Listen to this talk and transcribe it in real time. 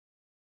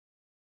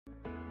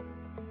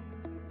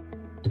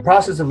The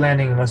process of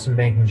landing investment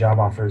banking job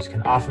offers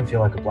can often feel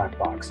like a black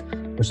box,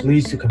 which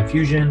leads to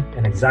confusion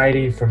and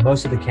anxiety for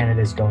most of the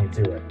candidates going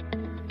through it.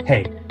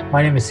 Hey,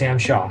 my name is Sam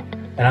Shaw,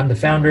 and I'm the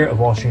founder of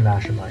Wall Street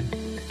Mastermind.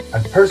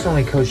 I've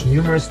personally coached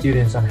numerous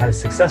students on how to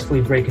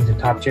successfully break into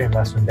top-tier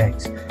investment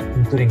banks,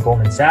 including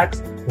Goldman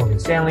Sachs, Morgan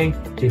Stanley,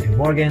 JP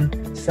Morgan,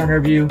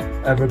 Centerview,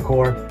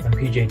 Evercore, and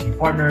PJT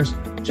Partners,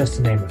 just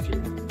to name a few.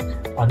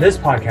 On this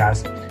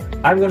podcast,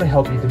 I'm going to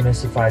help you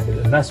demystify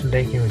the investment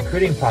banking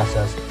recruiting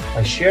process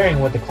by sharing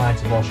what the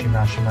clients of Wall Street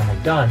Mastermind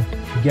have done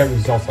to get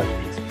results like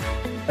these.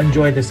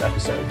 Enjoy this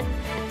episode.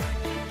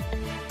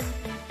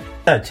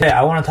 Today,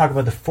 I want to talk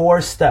about the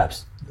four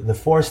steps to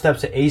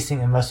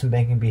acing investment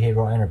banking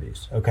behavioral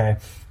interviews. Okay,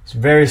 it's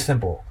very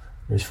simple.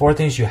 There's four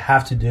things you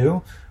have to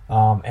do,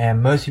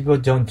 and most people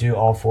don't do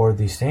all four of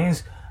these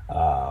things,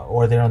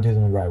 or they don't do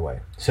them the right way.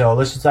 So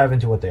let's just dive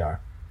into what they are.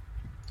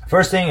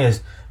 First thing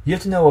is you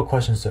have to know what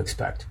questions to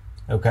expect.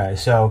 Okay,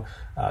 so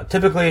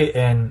typically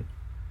in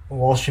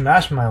Wall Street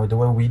Mastermind, the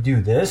way we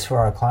do this for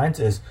our clients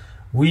is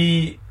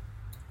we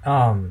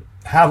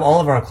have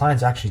all of our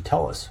clients actually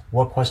tell us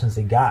what questions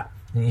they got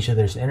in each of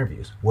their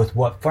interviews with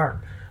what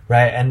firm,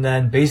 right? And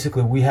then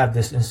basically we have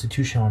this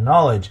institutional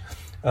knowledge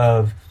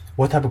of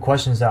what type of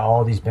questions that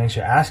all of these banks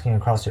are asking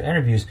across their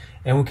interviews,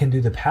 and we can do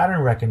the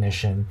pattern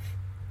recognition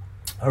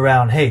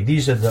around, hey,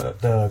 these are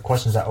the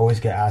questions that always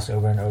get asked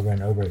over and over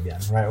and over again,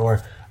 right?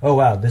 Or, oh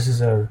wow, this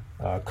is a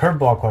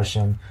curveball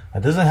question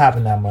that doesn't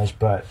happen that much,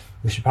 but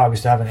we should probably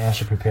still have an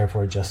answer prepared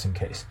for it just in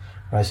case,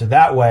 right? So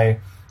that way,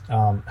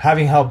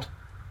 having helped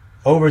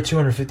over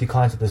 250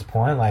 clients at this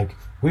point, like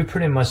we've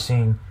pretty much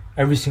seen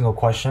every single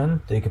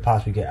question that you could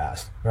possibly get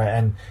asked, right?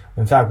 And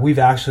in fact, we've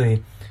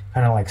actually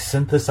kind of like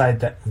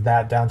synthesized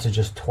that down to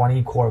just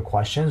 20 core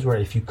questions, where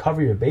if you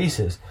cover your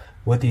bases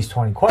with these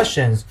 20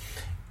 questions,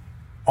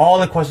 all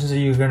the questions that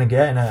you're going to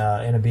get in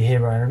a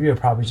behavioral interview are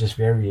probably just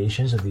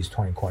variations of these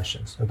 20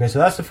 questions. Okay, so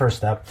that's the first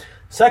step.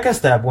 Second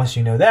step, once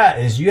you know that,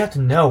 is you have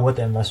to know what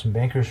the investment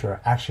bankers are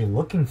actually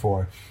looking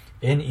for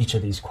in each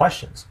of these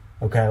questions.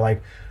 Okay,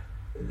 like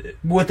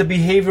with the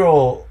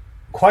behavioral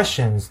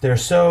questions, they're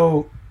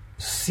so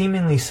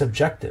seemingly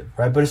subjective,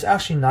 right? But it's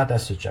actually not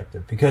that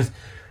subjective, because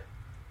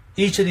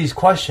each of these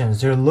questions,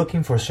 they're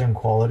looking for certain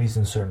qualities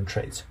and certain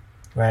traits,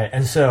 right?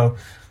 And so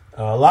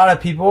a lot of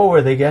people,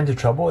 where they get into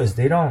trouble is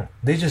they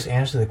just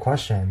answer the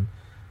question,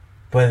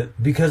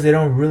 but because they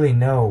don't really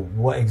know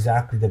what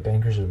exactly the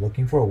bankers are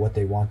looking for or what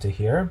they want to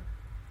hear,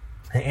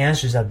 the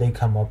answers that they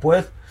come up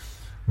with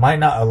might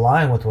not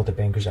align with what the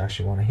bankers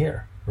actually want to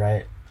hear,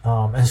 right?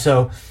 And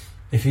so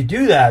if you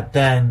do that,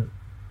 then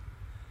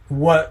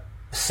what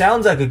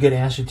sounds like a good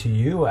answer to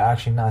you will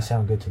actually not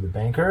sound good to the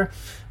banker.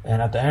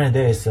 And at the end of the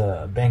day, it's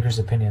the banker's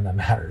opinion that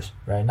matters,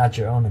 right? Not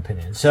your own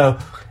opinion. So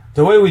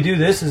the way we do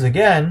this is,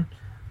 again,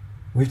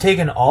 we've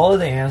taken all of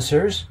the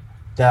answers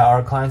that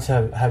our clients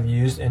have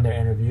used in their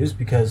interviews,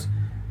 because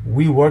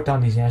we worked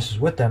on these answers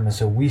with them, and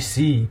so we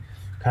see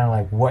kind of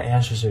like what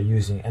answers they're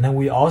using. And then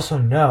we also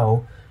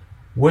know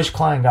which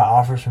client got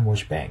offers from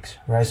which banks,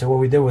 right? So what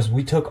we did was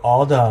we took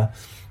all the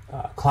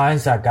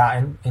clients that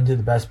got into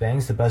the best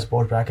banks, the best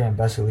bulge bracket and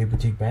best elite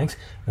boutique banks,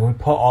 and we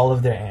put all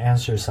of their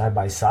answers side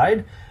by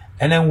side.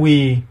 And then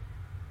we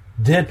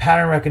did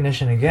pattern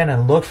recognition again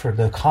and looked for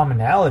the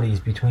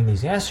commonalities between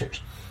these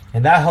answers.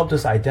 And that helped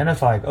us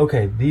identify,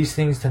 okay, these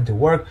things tend to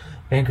work.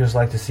 Bankers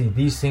like to see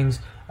these things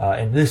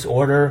in this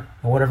order,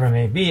 and whatever it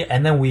may be.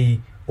 And then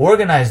we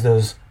organize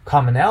those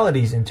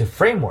commonalities into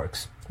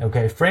frameworks.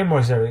 Okay,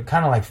 frameworks are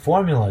kind of like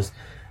formulas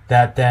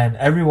that then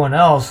everyone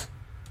else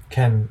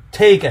can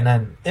take and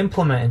then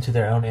implement into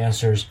their own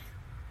answers.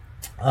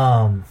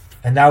 And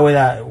that way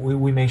that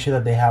we make sure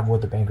that they have what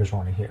the bankers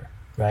want to hear,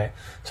 right?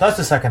 So that's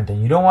the second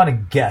thing. You don't want to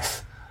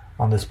guess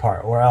on this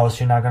part, or else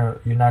you're not gonna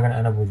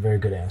end up with very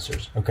good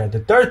answers. Okay.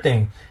 The third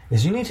thing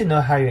is you need to know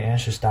how your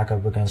answers stack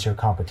up against your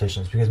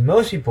competitions, because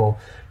most people,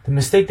 the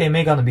mistake they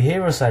make on the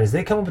behavioral side is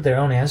they come up with their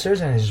own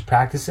answers and they just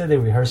practice it, they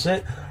rehearse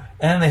it,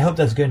 and then they hope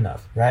that's good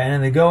enough, right? And then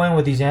they go in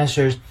with these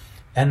answers,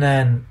 and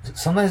then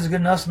sometimes it's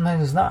good enough,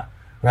 sometimes it's not,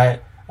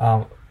 right?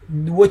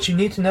 What you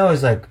need to know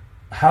is, like,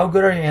 how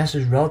good are your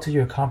answers relative to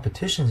your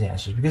competition's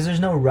answers? Because there's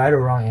no right or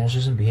wrong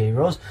answers in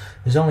behaviorals.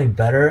 There's only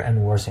better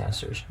and worse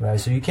answers, right?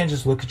 So you can't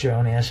just look at your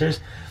own answers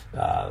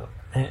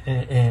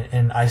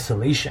in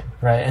isolation,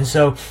 right? And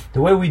so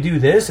the way we do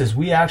this is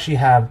we actually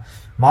have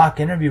mock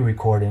interview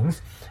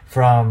recordings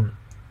from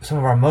some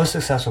of our most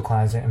successful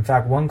clients. In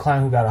fact, one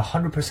client who got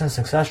 100%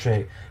 success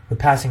rate with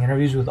passing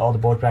interviews with all the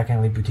bulge bracket and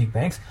elite boutique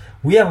banks,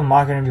 we have a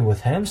mock interview with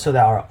him so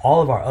that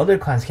all of our other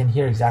clients can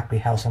hear exactly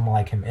how someone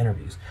like him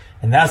interviews.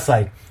 And that's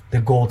like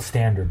the gold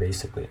standard,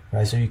 basically,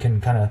 right? So you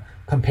can kind of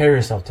compare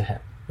yourself to him,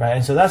 right?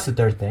 And so that's the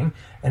third thing.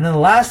 And then the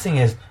last thing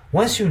is,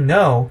 once you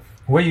know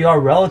where you are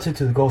relative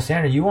to the gold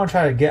standard, you want to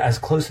try to get as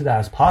close to that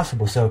as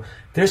possible. So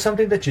if there's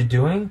something that you're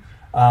doing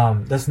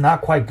that's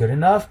not quite good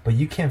enough, but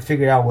you can't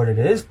figure out what it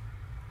is,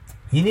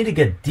 you need to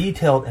get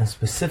detailed and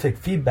specific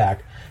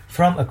feedback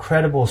from a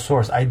credible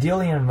source,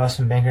 ideally an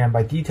investment banker. And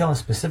by detailed and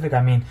specific,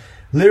 I mean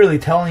literally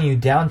telling you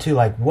down to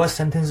like what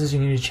sentences you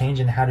need to change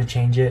and how to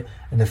change it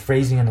and the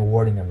phrasing and the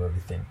wording of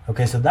everything.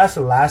 Okay, so that's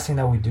the last thing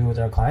that we do with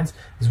our clients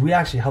is we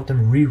actually help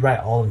them rewrite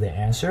all of the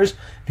answers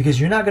because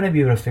you're not going to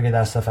be able to figure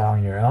that stuff out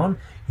on your own.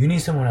 You need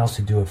someone else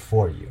to do it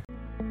for you.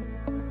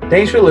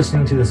 Thanks for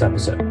listening to this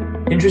episode.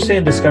 Interested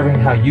in discovering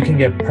how you can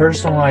get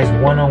personalized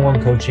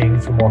one-on-one coaching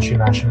from Wall Street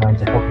Mastermind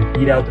to help you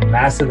beat out the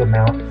massive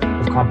amount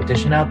of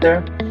competition out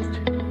there?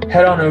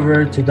 Head on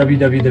over to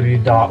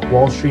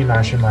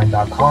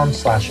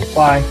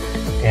www.wallstreetmastermind.com/apply,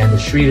 and the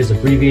street is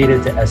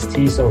abbreviated to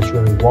ST, so it's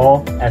really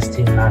wall,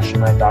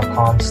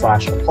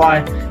 stmastermind.com/apply,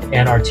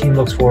 and our team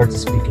looks forward to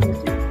speaking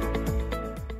with you.